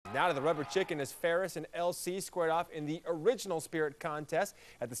Now to the Rubber Chicken as Ferris and LC squared off in the original Spirit contest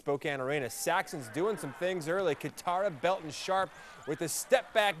at the Spokane Arena. Saxon's doing some things early. Katara Belton Sharp with a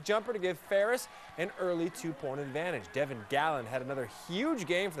step-back jumper to give Ferris an early 2-point advantage. Devin Gallen had another huge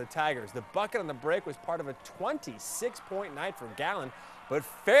game for the Tigers. The bucket on the break was part of a 26-point night for Gallen, but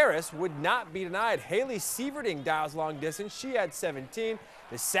Ferris would not be denied. Haley Sieverding dials long distance. She had 17.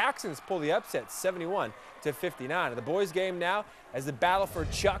 The Saxons pull the upset 71-59. The boys game now as the battle for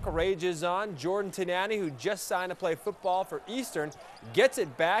Chuck rages on. Jordan Tanani, who just signed to play football for Eastern, gets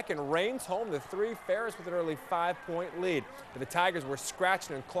it back and reigns home the 3. Ferris with an early 5-point lead. But the Tigers were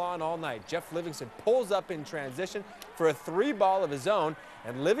scratching and clawing all night. Jeff Livingston pulls up in transition for a 3-ball of his own,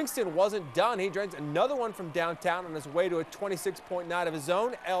 and Livingston wasn't done. He drains another one from downtown on his way to a 26-point night of his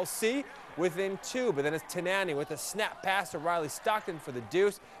own. LC within 2, but then it's Tanani with a snap pass to Riley Stockton for the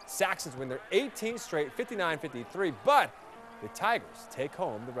deuce. Saxons win their 18th straight, 59-53, but the Tigers take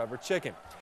home the Rubber Chicken.